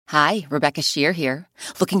Hi, Rebecca Shear here.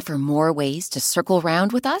 Looking for more ways to circle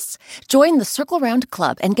round with us? Join the Circle Round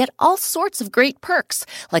Club and get all sorts of great perks,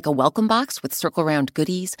 like a welcome box with Circle Round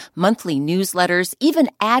goodies, monthly newsletters, even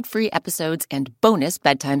ad-free episodes, and bonus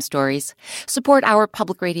bedtime stories. Support our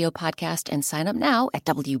public radio podcast and sign up now at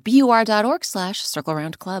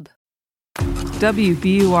wbur.org/circleroundclub.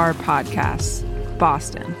 WBUR Podcasts,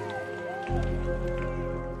 Boston.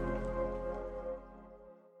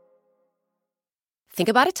 Think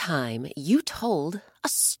about a time you told a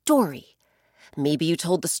story. Maybe you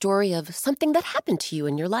told the story of something that happened to you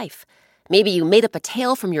in your life. Maybe you made up a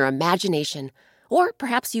tale from your imagination. Or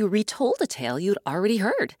perhaps you retold a tale you'd already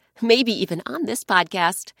heard, maybe even on this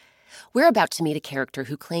podcast. We're about to meet a character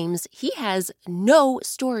who claims he has no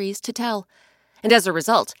stories to tell. And as a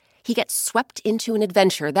result, he gets swept into an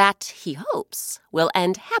adventure that, he hopes, will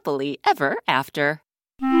end happily ever after.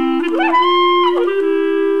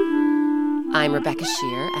 I'm Rebecca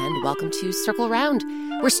Shear, and welcome to Circle Round,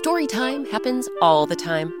 where story time happens all the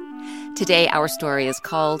time. Today, our story is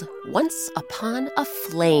called Once Upon a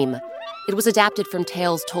Flame. It was adapted from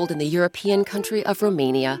tales told in the European country of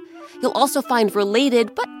Romania. You'll also find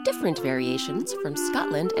related but different variations from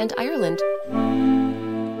Scotland and Ireland.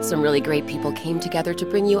 Some really great people came together to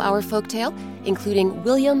bring you our folktale, including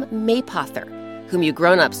Willam Mapother, whom you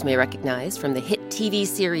grown-ups may recognize from the hit TV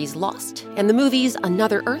series Lost and the movies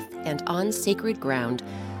Another Earth and On Sacred Ground.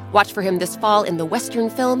 Watch for him this fall in the Western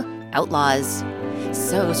film Outlaws.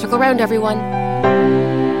 So circle around, everyone,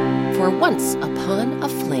 for Once Upon a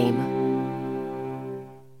Flame.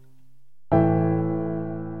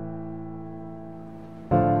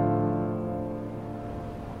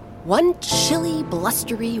 One chilly,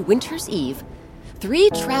 blustery winter's eve, 3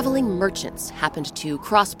 traveling merchants happened to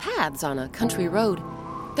cross paths on a country road.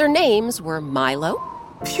 Their names were Milo.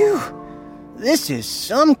 Phew! This is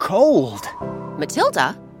some cold.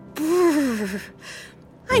 Matilda. Brr,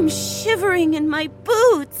 I'm shivering in my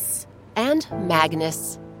boots. And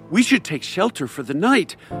Magnus. We should take shelter for the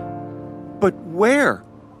night. But where?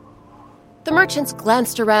 The merchants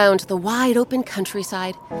glanced around the wide-open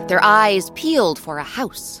countryside, their eyes peeled for a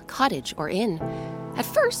house, cottage, or inn. At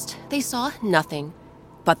first, they saw nothing.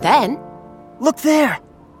 But then... Look there!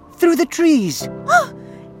 Through the trees! Oh,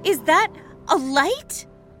 is that a light?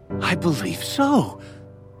 I believe so.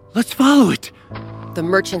 Let's follow it. The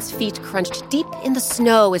merchants' feet crunched deep in the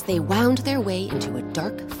snow as they wound their way into a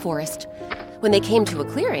dark forest. When they came to a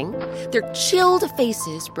clearing, their chilled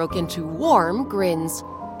faces broke into warm grins,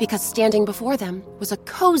 because standing before them was a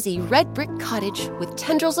cozy red brick cottage with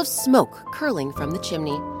tendrils of smoke curling from the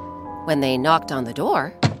chimney. When they knocked on the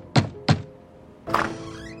door,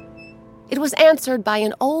 it was answered by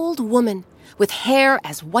an old woman with hair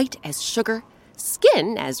as white as sugar,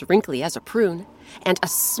 skin as wrinkly as a prune, and a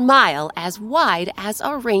smile as wide as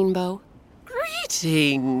a rainbow.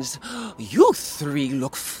 Greetings! You 3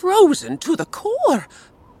 look frozen to the core.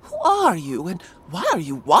 Who are you, and why are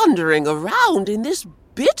you wandering around in this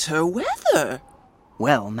bitter weather?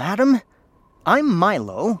 Well, madam, I'm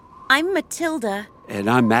Milo. I'm Matilda. And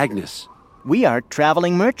I'm Magnus. We are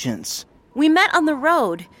traveling merchants. We met on the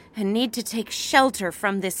road and need to take shelter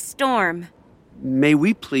from this storm. May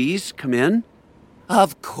we please come in?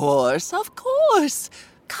 Of course, of course.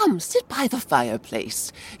 Come, sit by the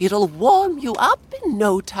fireplace. It'll warm you up in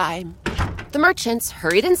no time. The merchants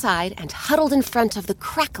hurried inside and huddled in front of the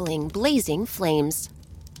crackling, blazing flames.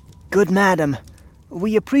 Good madam,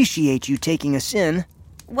 we appreciate you taking us in.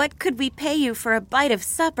 What could we pay you for a bite of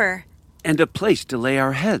supper? And a place to lay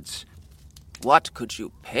our heads. What could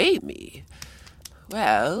you pay me?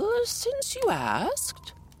 Well, since you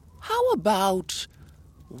asked, how about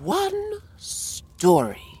one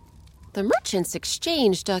story? The merchants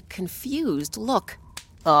exchanged a confused look.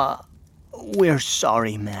 We're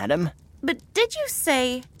sorry, madam. But did you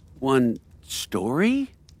say... One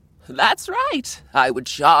story? That's right. I would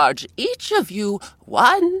charge each of you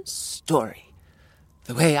one story.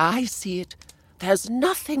 The way I see it, there's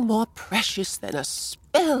nothing more precious than a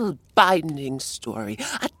spellbinding story,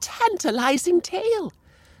 a tantalizing tale.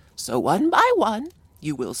 So one by one,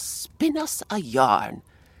 you will spin us a yarn.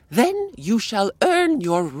 Then you shall earn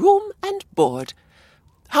your room and board.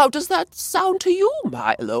 How does that sound to you,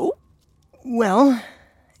 Milo? Well,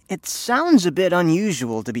 it sounds a bit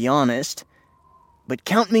unusual, to be honest. But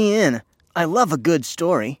count me in. I love a good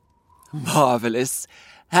story. Marvelous.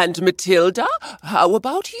 And Matilda, how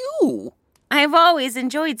about you? I've always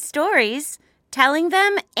enjoyed stories, telling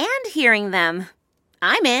them and hearing them.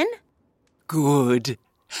 I'm in. Good.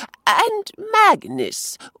 And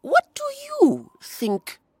Magnus, what do you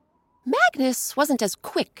think? Magnus wasn't as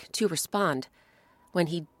quick to respond. When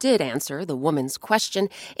he did answer the woman's question,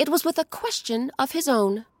 it was with a question of his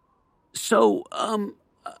own. So,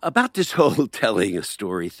 about this whole telling a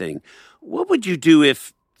story thing, what would you do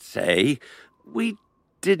if, say, we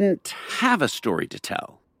didn't have a story to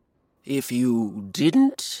tell? If you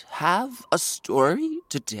didn't have a story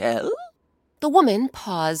to tell? The woman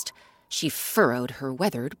paused. She furrowed her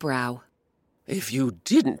weathered brow. If you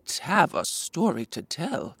didn't have a story to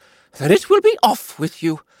tell, then it will be off with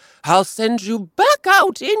you. I'll send you back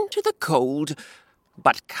out into the cold.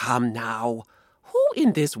 But come now, who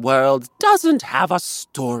in this world doesn't have a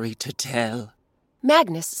story to tell?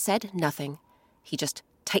 Magnus said nothing. He just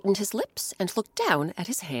tightened his lips and looked down at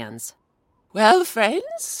his hands. Well,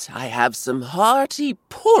 friends, I have some hearty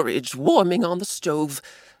porridge warming on the stove.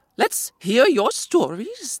 Let's hear your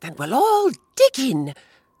stories, then we'll all dig in.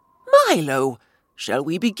 Milo, shall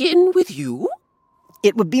we begin with you?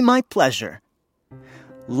 It would be my pleasure.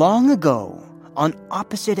 Long ago, on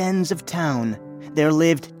opposite ends of town, there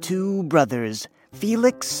lived two brothers,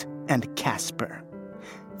 Felix and Casper.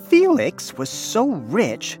 Felix was so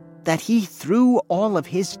rich that he threw all of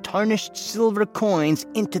his tarnished silver coins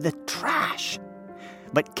into the trash.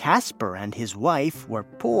 But Casper and his wife were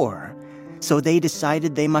poor, so they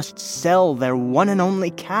decided they must sell their one and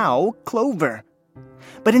only cow, Clover.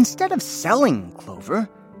 But instead of selling Clover,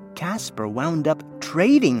 Casper wound up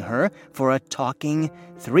trading her for a talking,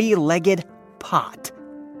 three-legged pot.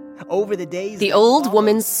 Over the days... The old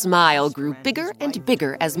woman's smile grew bigger and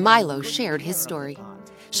bigger as Milo shared his story.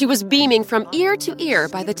 She was beaming from ear to ear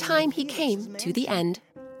by the time he came to the end.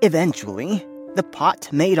 Eventually, the pot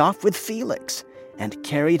made off with Felix and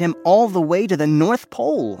carried him all the way to the North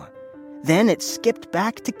Pole. Then it skipped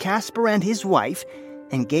back to Casper and his wife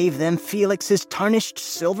and gave them Felix's tarnished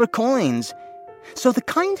silver coins. So the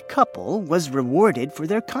kind couple was rewarded for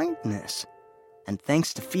their kindness. And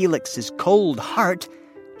thanks to Felix's cold heart,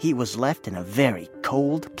 he was left in a very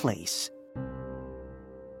cold place.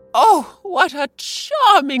 Oh, what a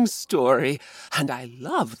charming story, and I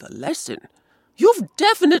love the lesson. You've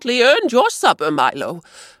definitely earned your supper, Milo.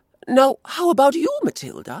 Now, how about you,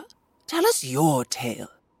 Matilda? Tell us your tale.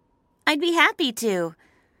 I'd be happy to.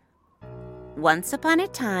 Once upon a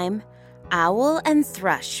time, Owl and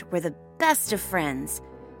Thrush were the best of friends.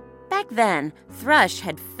 Back then, Thrush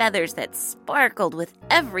had feathers that sparkled with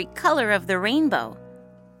every color of the rainbow.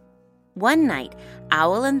 One night,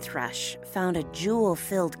 Owl and Thrush found a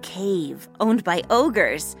jewel-filled cave owned by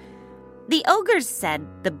ogres. The ogres said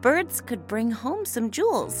the birds could bring home some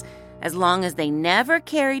jewels as long as they never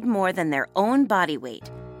carried more than their own body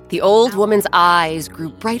weight. The old woman's eyes grew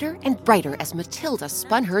brighter and brighter as Matilda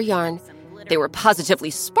spun her yarn. They were positively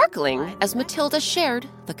sparkling as Matilda shared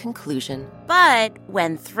the conclusion. But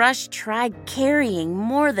when Thrush tried carrying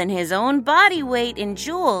more than his own body weight in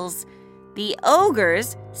jewels, the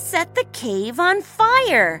ogres set the cave on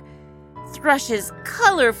fire. Thrush's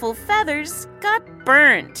colorful feathers got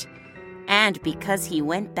burnt. And because he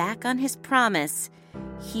went back on his promise,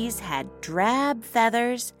 he's had drab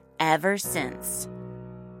feathers ever since.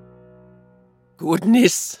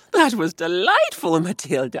 Goodness, that was delightful,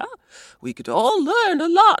 Matilda. We could all learn a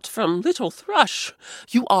lot from little Thrush.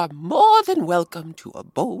 You are more than welcome to a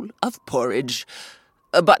bowl of porridge.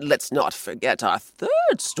 But let's not forget our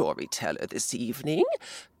third storyteller this evening.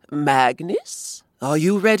 Magnus, are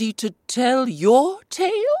you ready to tell your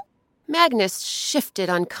tale? Magnus shifted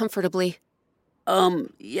uncomfortably.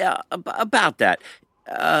 Yeah, about that.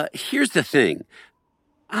 Here's the thing.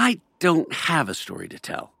 I don't have a story to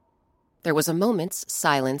tell. There was a moment's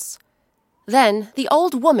silence. Then the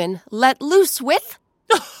old woman let loose with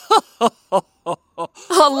a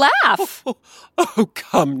laugh. Oh,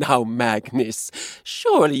 come now, Magnus.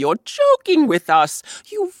 Surely you're joking with us.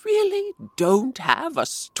 You really don't have a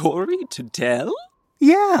story to tell?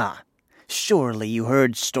 Yeah. Surely you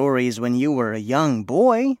heard stories when you were a young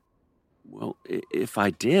boy. Well, if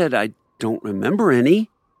I did, I don't remember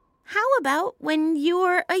any. How about when you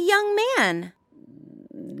were a young man?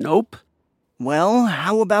 Nope. Well,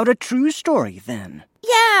 how about a true story, then?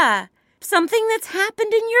 Yeah, something that's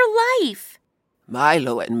happened in your life.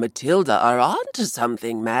 Milo and Matilda are on to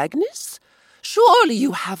something, Magnus. Surely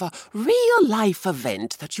you have a real-life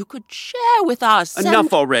event that you could share with us.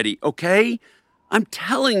 Enough already, okay? I'm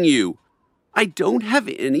telling you, I don't have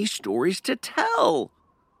any stories to tell.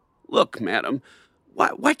 Look, madam,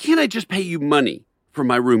 why can't I just pay you money for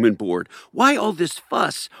my room and board? Why all this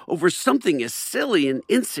fuss over something as silly and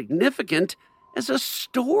insignificant as a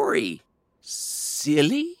story?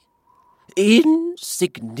 Silly?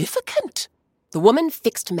 Insignificant? The woman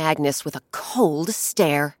fixed Magnus with a cold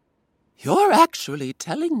stare. You're actually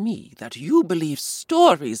telling me that you believe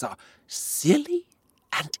stories are silly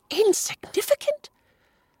and insignificant?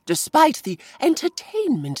 Despite the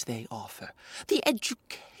entertainment they offer, the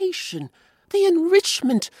education, the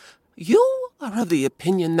enrichment, you are of the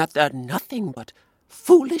opinion that they're nothing but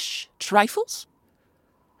foolish trifles?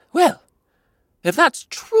 Well, if that's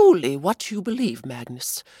truly what you believe,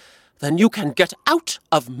 Magnus, then you can get out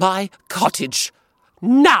of my cottage.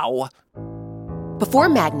 Now! Before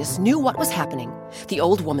Magnus knew what was happening, the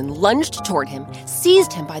old woman lunged toward him,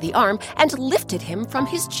 seized him by the arm, and lifted him from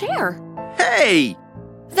his chair. Hey!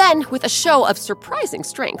 Then, with a show of surprising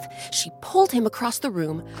strength, she pulled him across the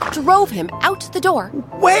room, drove him out the door,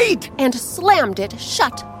 Wait! and slammed it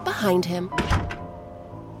shut behind him.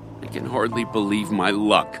 I can hardly believe my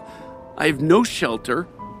luck. I have no shelter,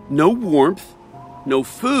 no warmth, no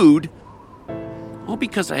food, all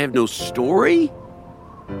because I have no story?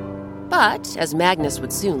 But, as Magnus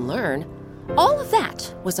would soon learn, all of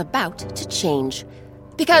that was about to change.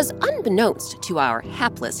 Because unbeknownst to our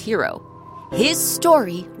hapless hero, his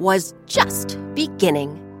story was just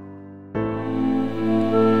beginning.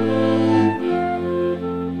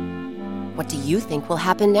 What do you think will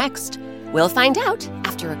happen next? We'll find out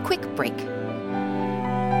after a quick break.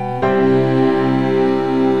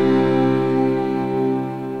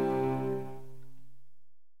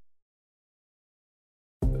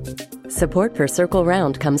 Support for Circle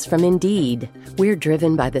Round comes from Indeed. We're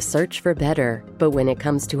driven by the search for better, but when it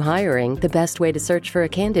comes to hiring, the best way to search for a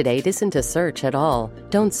candidate isn't to search at all.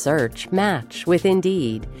 Don't search, match with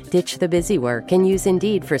Indeed. Ditch the busy work and use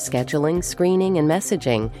Indeed for scheduling, screening, and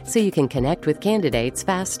messaging so you can connect with candidates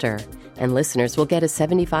faster. And listeners will get a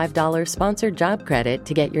 $75 sponsored job credit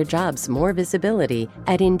to get your jobs more visibility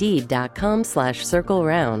at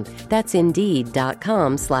Indeed.com/CircleRound. That's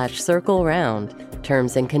Indeed.com/CircleRound.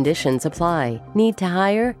 Terms and conditions apply. Need to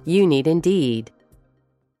hire? You need Indeed.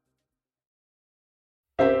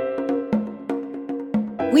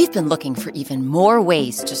 We've been looking for even more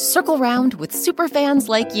ways to circle round with superfans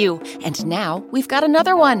like you, and now we've got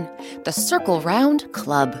another one, the Circle Round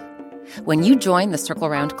Club. When you join the Circle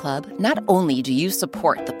Round Club, not only do you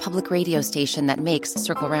support the public radio station that makes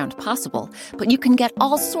Circle Round possible, but you can get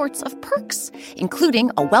all sorts of perks,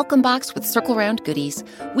 including a welcome box with Circle Round goodies,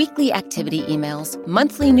 weekly activity emails,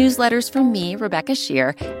 monthly newsletters from me, Rebecca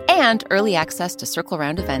Shear, and early access to Circle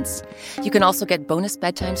Round events. You can also get bonus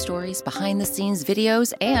bedtime stories, behind-the-scenes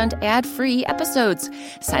videos, and ad-free episodes.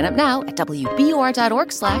 Sign up now at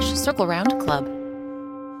wbur.org/CircleRoundClub.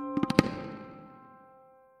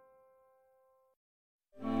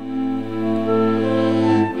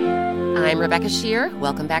 I'm Rebecca Shear.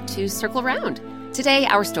 Welcome back to Circle Round. Today,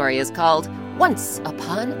 our story is called Once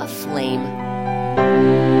Upon a Flame.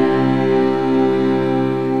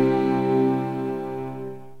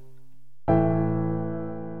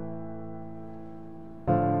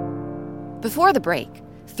 Before the break,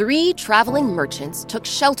 3 traveling merchants took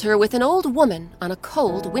shelter with an old woman on a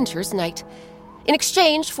cold winter's night. In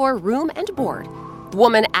exchange for room and board, the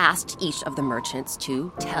woman asked each of the merchants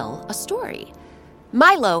to tell a story.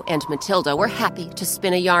 Milo and Matilda were happy to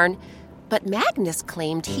spin a yarn, but Magnus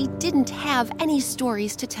claimed he didn't have any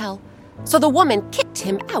stories to tell. So the woman kicked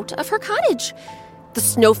him out of her cottage. The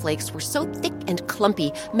snowflakes were so thick and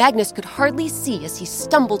clumpy, Magnus could hardly see as he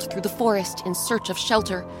stumbled through the forest in search of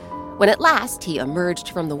shelter. When at last he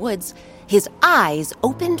emerged from the woods, his eyes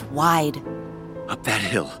opened wide. Up that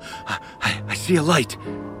hill, I see a light.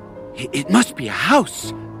 It must be a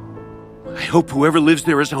house. I hope whoever lives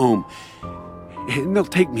there is home, and they'll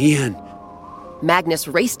take me in. Magnus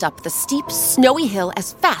raced up the steep, snowy hill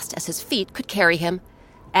as fast as his feet could carry him.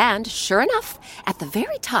 And sure enough, at the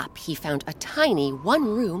very top, he found a tiny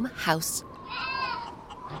one-room house.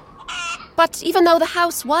 But even though the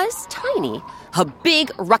house was tiny, a big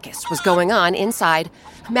ruckus was going on inside.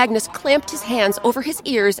 Magnus clamped his hands over his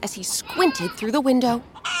ears as he squinted through the window.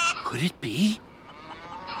 Could it be?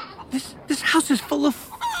 This house is full of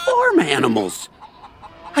farm animals.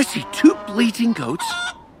 I see 2 bleating goats,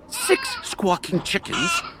 6 squawking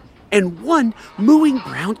chickens, and 1 mooing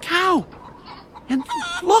brown cow. And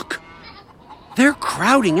look, they're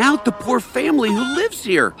crowding out the poor family who lives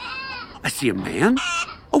here. I see a man,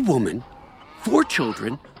 a woman, 4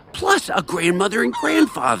 children, plus a grandmother and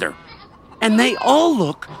grandfather. And they all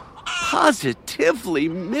look positively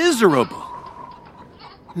miserable.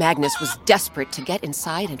 Magnus was desperate to get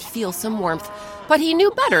inside and feel some warmth, but he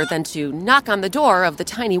knew better than to knock on the door of the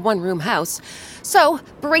tiny one-room house. So,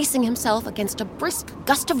 bracing himself against a brisk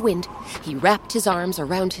gust of wind, he wrapped his arms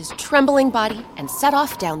around his trembling body and set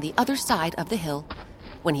off down the other side of the hill.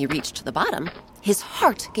 When he reached the bottom, his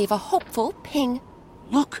heart gave a hopeful ping.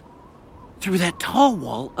 Look, through that tall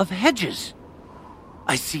wall of hedges,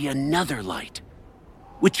 I see another light.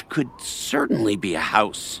 which could certainly be a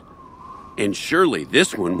house. And surely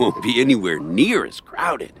this one won't be anywhere near as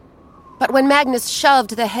crowded. But when Magnus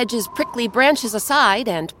shoved the hedge's prickly branches aside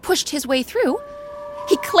and pushed his way through,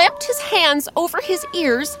 he clamped his hands over his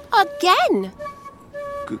ears again.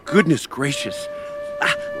 Goodness gracious.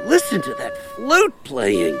 Listen to that flute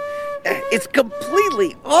playing. It's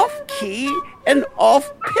completely off-key and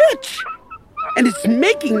off-pitch. And it's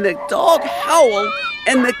making the dog howl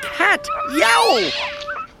and the cat yowl.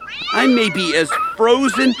 I may be as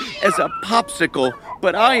frozen as a popsicle,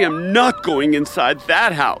 but I am not going inside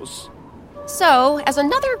that house. So, as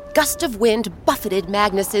another gust of wind buffeted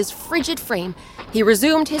Magnus's frigid frame, he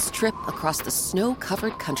resumed his trip across the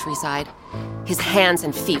snow-covered countryside. His hands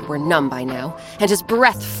and feet were numb by now, and his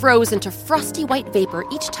breath froze into frosty white vapor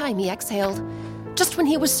each time he exhaled. Just when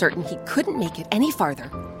he was certain he couldn't make it any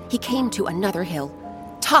farther, he came to another hill,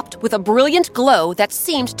 topped with a brilliant glow that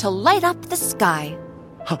seemed to light up the sky.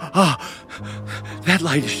 That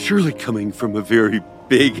light is surely coming from a very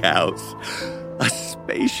big house. A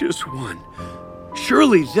spacious one.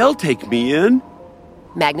 Surely they'll take me in.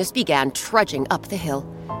 Magnus began trudging up the hill.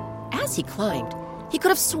 As he climbed, he could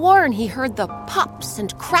have sworn he heard the pops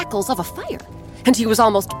and crackles of a fire, and he was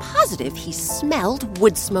almost positive he smelled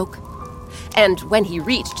wood smoke. And when he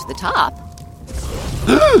reached the top,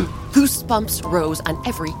 goosebumps rose on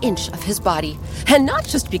every inch of his body, and not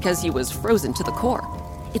just because he was frozen to the core.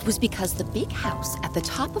 It was because the big house at the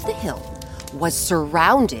top of the hill was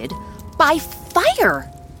surrounded by fire.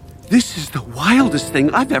 This is the wildest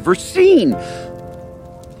thing I've ever seen.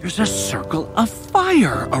 There's a circle of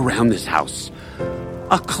fire around this house.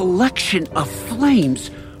 A collection of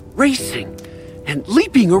flames racing and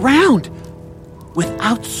leaping around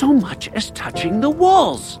without so much as touching the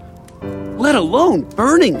walls, let alone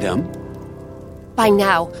burning them. By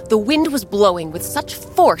now, the wind was blowing with such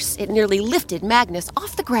force it nearly lifted Magnus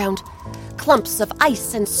off the ground. Clumps of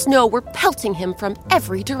ice and snow were pelting him from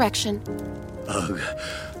every direction. Ugh,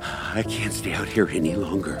 I can't stay out here any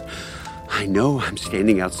longer. I know I'm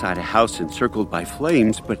standing outside a house encircled by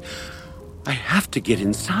flames, but I have to get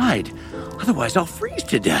inside. Otherwise, I'll freeze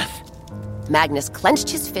to death. Magnus clenched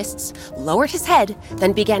his fists, lowered his head,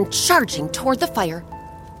 then began charging toward the fire.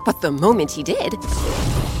 But the moment he did,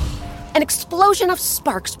 an explosion of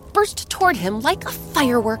sparks burst toward him like a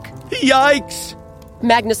firework. Yikes!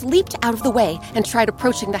 Magnus leaped out of the way and tried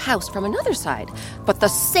approaching the house from another side, but the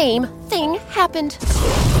same thing happened.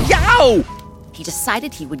 Yow! He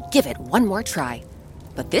decided he would give it one more try.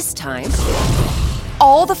 But this time,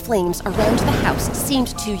 all the flames around the house seemed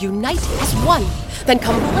to unite as one, then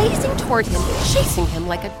come blazing toward him, chasing him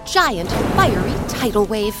like a giant, fiery tidal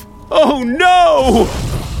wave. Oh, no!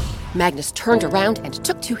 Magnus turned around and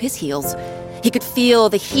took to his heels. He could feel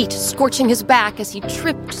the heat scorching his back as he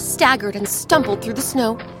tripped, staggered, and stumbled through the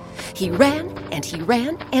snow. He ran, and he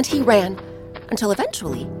ran, and he ran, until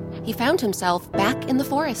eventually he found himself back in the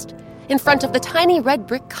forest, in front of the tiny red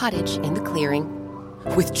brick cottage in the clearing.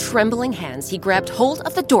 With trembling hands, he grabbed hold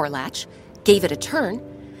of the door latch, gave it a turn,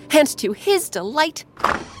 and to his delight,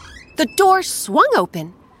 the door swung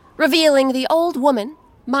open, revealing the old woman,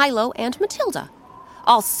 Milo, and Matilda,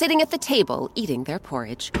 all sitting at the table eating their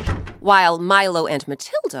porridge. While Milo and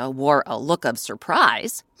Matilda wore a look of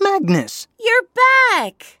surprise, Magnus! You're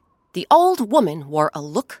back! The old woman wore a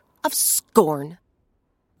look of scorn.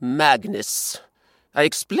 Magnus, I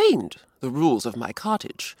explained the rules of my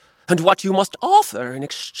cottage and what you must offer in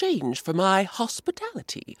exchange for my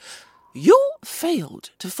hospitality. You failed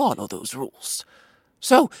to follow those rules.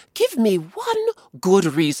 So give me one good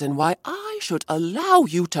reason why I should allow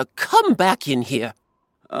you to come back in here.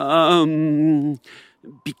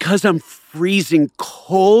 Because I'm freezing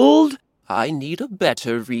cold? I need a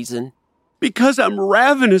better reason. Because I'm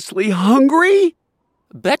ravenously hungry?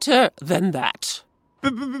 Better than that.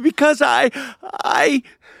 Because I...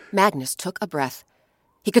 Magnus took a breath.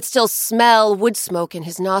 He could still smell wood smoke in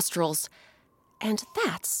his nostrils. And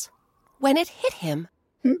that's when it hit him.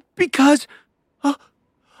 Because I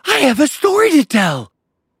have a story to tell.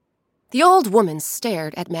 The old woman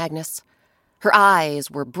stared at Magnus. Her eyes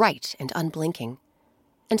were bright and unblinking.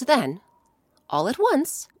 And then, all at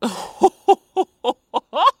once,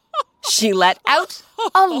 she let out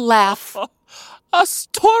a laugh. A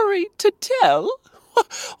story to tell?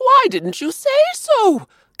 Why didn't you say so?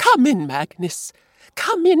 Come in, Magnus.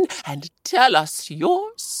 Come in and tell us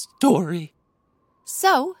your story.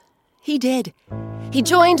 So, he did. He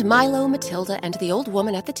joined Milo, Matilda, and the old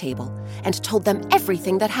woman at the table and told them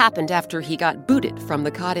everything that happened after he got booted from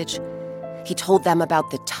the cottage. He told them about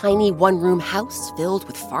the tiny one-room house filled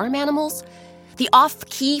with farm animals, the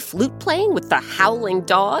off-key flute playing with the howling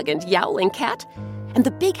dog and yowling cat, and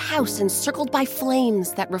the big house encircled by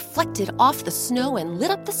flames that reflected off the snow and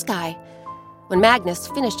lit up the sky. When Magnus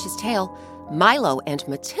finished his tale, Milo and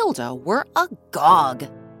Matilda were agog.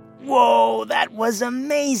 Whoa, that was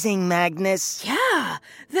amazing, Magnus. Yeah,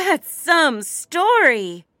 that's some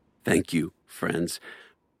story. Thank you, friends.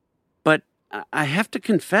 But I have to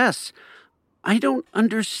confess, I don't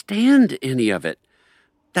understand any of it.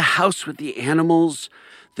 The house with the animals,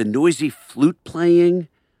 the noisy flute playing,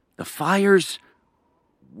 the fires.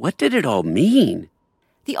 What did it all mean?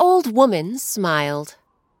 The old woman smiled.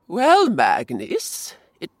 Well, Magnus,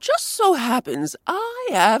 it just so happens I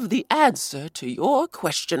have the answer to your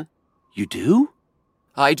question. You do?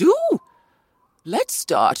 I do. Let's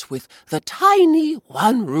start with the tiny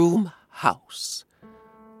one-room house.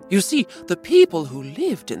 You see, the people who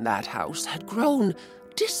lived in that house had grown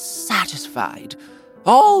dissatisfied,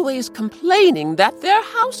 always complaining that their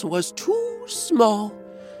house was too small.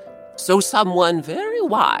 So someone very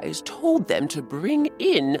wise told them to bring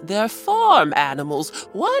in their farm animals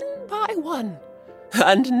one by one.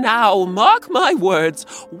 And now, mark my words,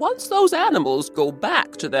 once those animals go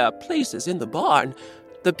back to their places in the barn,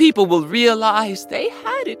 the people will realize they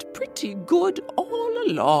had it pretty good all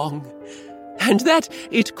along, and that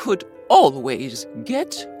it could always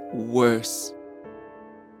get worse.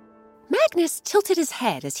 Magnus tilted his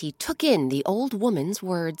head as he took in the old woman's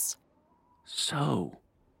words. So,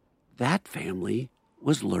 that family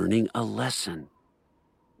was learning a lesson.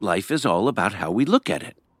 Life is all about how we look at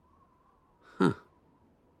it.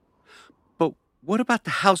 But what about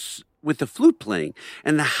the house with the flute playing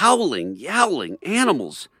and the howling, yowling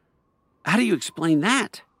animals? How do you explain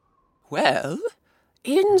that? Well,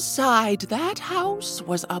 inside that house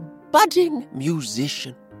was a budding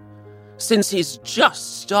musician. Since he's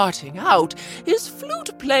just starting out, his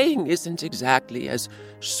flute playing isn't exactly as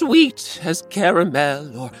sweet as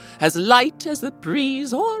caramel, or as light as the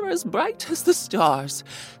breeze, or as bright as the stars.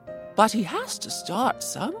 But he has to start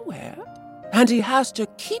somewhere, and he has to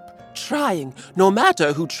keep trying, no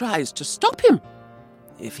matter who tries to stop him.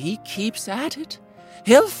 If he keeps at it,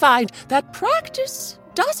 he'll find that practice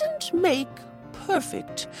doesn't make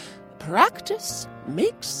perfect. Practice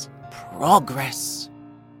makes progress.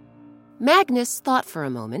 Magnus thought for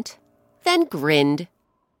a moment, then grinned.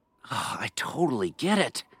 Oh, I totally get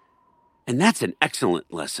it. And that's an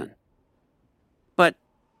excellent lesson. But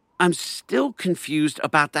I'm still confused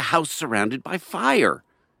about the house surrounded by fire.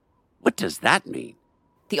 What does that mean?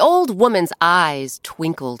 The old woman's eyes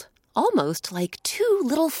twinkled, almost like two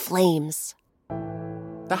little flames.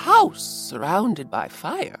 The house surrounded by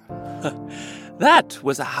fire. That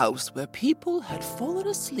was a house where people had fallen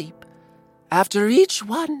asleep after each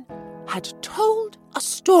one had told a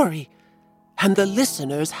story, and the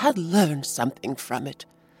listeners had learned something from it.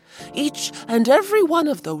 Each and every one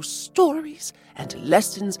of those stories and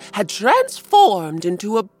lessons had transformed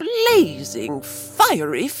into a blazing,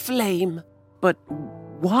 fiery flame. But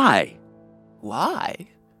why? Why?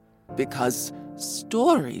 Because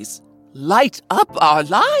stories light up our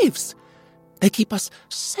lives. They keep us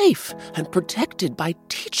safe and protected by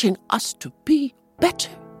teaching us to be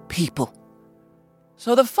better people.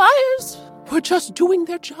 So the fires were just doing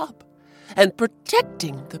their job and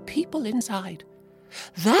protecting the people inside.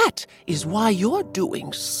 That is why you're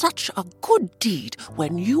doing such a good deed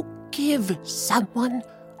when you give someone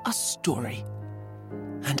a story.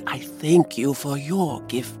 And I thank you for your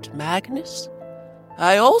gift, Magnus.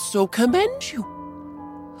 I also commend you.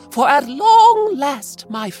 For at long last,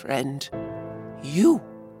 my friend, you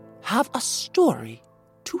have a story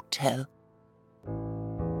to tell.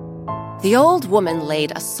 The old woman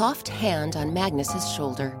laid a soft hand on Magnus's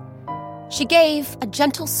shoulder. She gave a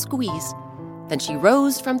gentle squeeze. Then she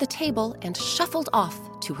rose from the table and shuffled off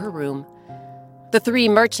to her room. The three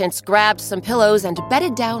merchants grabbed some pillows and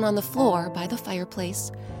bedded down on the floor by the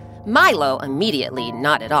fireplace. Milo immediately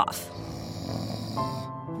nodded off,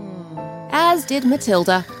 as did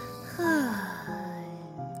Matilda.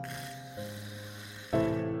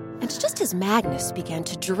 And just as Magnus began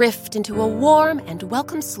to drift into a warm and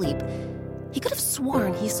welcome sleep, he could have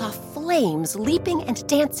sworn he saw flames leaping and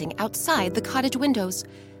dancing outside the cottage windows,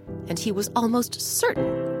 and he was almost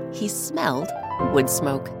certain he smelled wood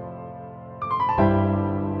smoke.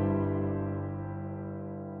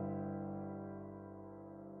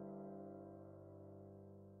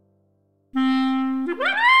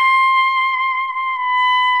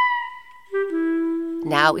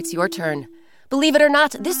 Now it's your turn. Believe it or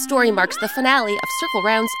not, this story marks the finale of Circle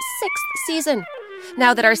Round's 6th season.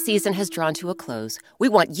 Now that our season has drawn to a close, we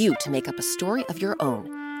want you to make up a story of your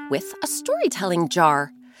own with a storytelling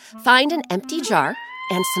jar. Find an empty jar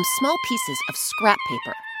and some small pieces of scrap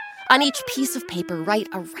paper. On each piece of paper, write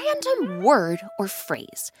a random word or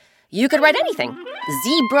phrase. You could write anything.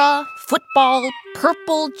 Zebra, football,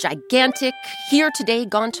 purple, gigantic, here today,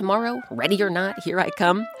 gone tomorrow, ready or not, here I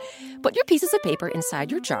come. Put your pieces of paper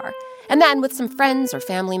inside your jar, and then with some friends or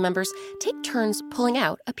family members, take turns pulling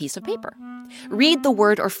out a piece of paper. Read the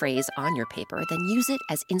word or phrase on your paper, then use it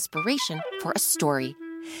as inspiration for a story.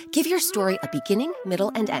 Give your story a beginning,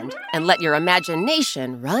 middle, and end, and let your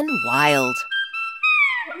imagination run wild.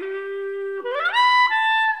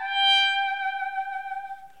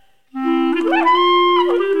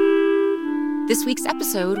 This week's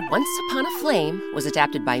episode, Once Upon a Flame, was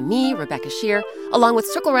adapted by me, Rebecca Shear, along with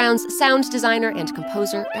Circle Round's sound designer and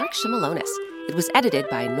composer, Eric Shimalonis. It was edited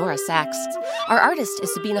by Nora Sachs. Our artist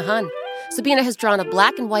is Sabina Hahn. Sabina has drawn a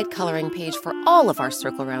black and white coloring page for all of our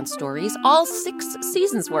Circle Round stories, all 6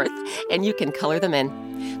 seasons worth, and you can color them in.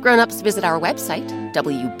 Grown-ups, visit our website,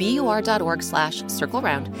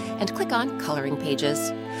 wbur.org/circleround, and click on Coloring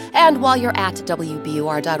Pages. And while you're at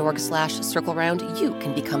wbur.org/circleround, you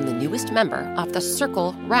can become the newest member of the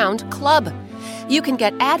Circle Round Club. You can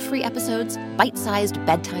get ad-free episodes, bite-sized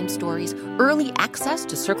bedtime stories, early access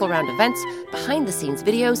to Circle Round events, behind-the-scenes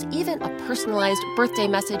videos, even a personalized birthday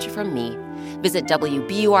message from me. Visit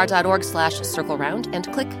wbur.org/circleround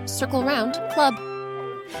and click Circle Round Club.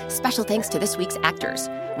 Special thanks to this week's actors,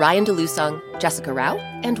 Ryan DeLusong, Jessica Rao,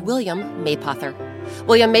 and Willam Mapother.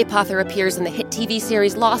 Willam Mapother appears in the hit TV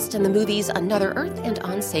series Lost and the movies Another Earth and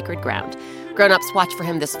On Sacred Ground. Grown-ups, watch for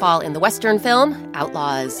him this fall in the Western film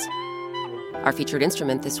Outlaws. Our featured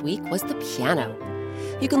instrument this week was the piano.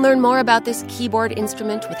 You can learn more about this keyboard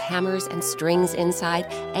instrument with hammers and strings inside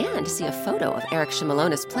and see a photo of Eric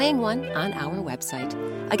Shimalonis playing one on our website.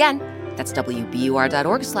 Again, that's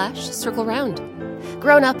wbur.org/circleround.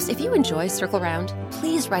 Grown-ups, if you enjoy Circle Round,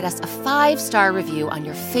 please write us a 5-star review on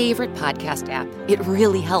your favorite podcast app. It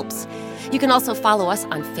really helps. You can also follow us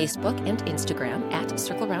on Facebook and Instagram at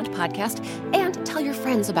Circle Round Podcast and tell your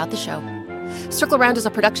friends about the show. Circle Round is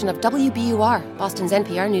a production of WBUR, Boston's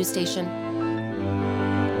NPR news station.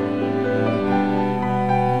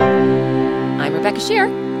 I'm Rebecca Shear.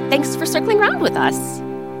 Thanks for circling round with us.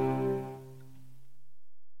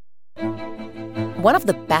 One of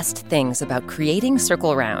the best things about creating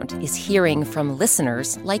Circle Round is hearing from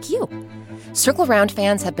listeners like you. Circle Round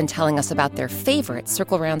fans have been telling us about their favorite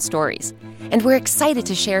Circle Round stories, and we're excited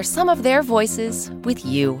to share some of their voices with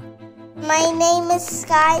you. My name is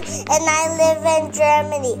Sky, and I live in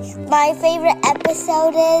Germany. My favorite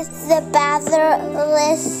episode is the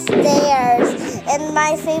Basilisk Stairs, and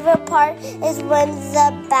my favorite part is when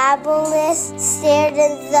the Basilisk stared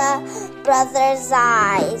in the brother's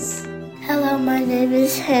eyes. Hello, my name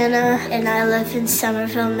is Hannah, and I live in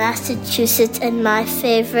Somerville, Massachusetts, and my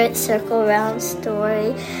favorite Circle Round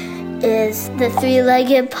story is the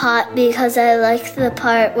 3-legged pot, because I like the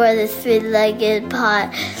part where the 3-legged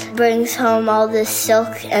pot brings home all the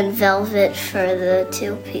silk and velvet for the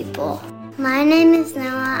 2 people. My name is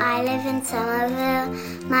Noah. I live in Somerville.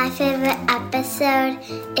 My favorite episode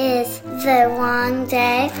is The Long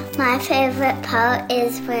Day. My favorite part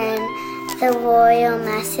is when the royal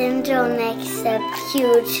messenger makes a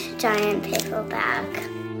huge giant paper bag.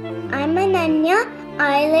 I'm Ananya.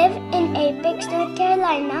 I live in Apex, North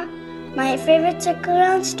Carolina. My favorite Circle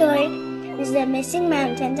Round story is The Missing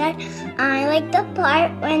Mountains. I like the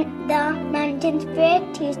part when the mountain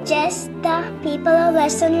spirit teaches the people a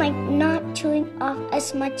lesson, like not chewing off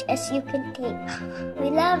as much as you can take. We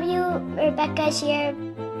love you, Rebecca Shear.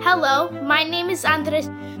 Hello, my name is Andres.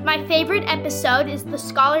 My favorite episode is The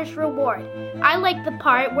Scholar's Reward. I like the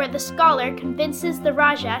part where the scholar convinces the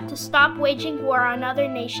Raja to stop waging war on other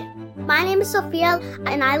nations. My name is Sophia,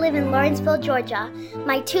 and I live in Lawrenceville, Georgia.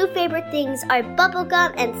 My 2 favorite things are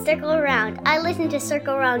bubblegum and Circle Round. I listen to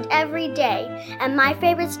Circle Round every day. And my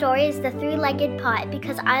favorite story is the 3-legged pot,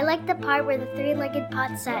 because I like the part where the 3-legged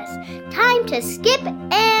pot says, "Time to skip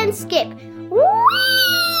and skip." Whee!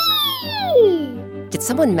 Did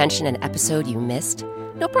someone mention an episode you missed?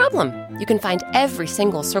 No problem. You can find every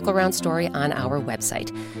single Circle Round story on our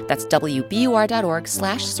website. That's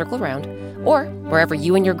wbur.org/circleround, or wherever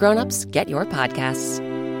you and your grown-ups get your podcasts.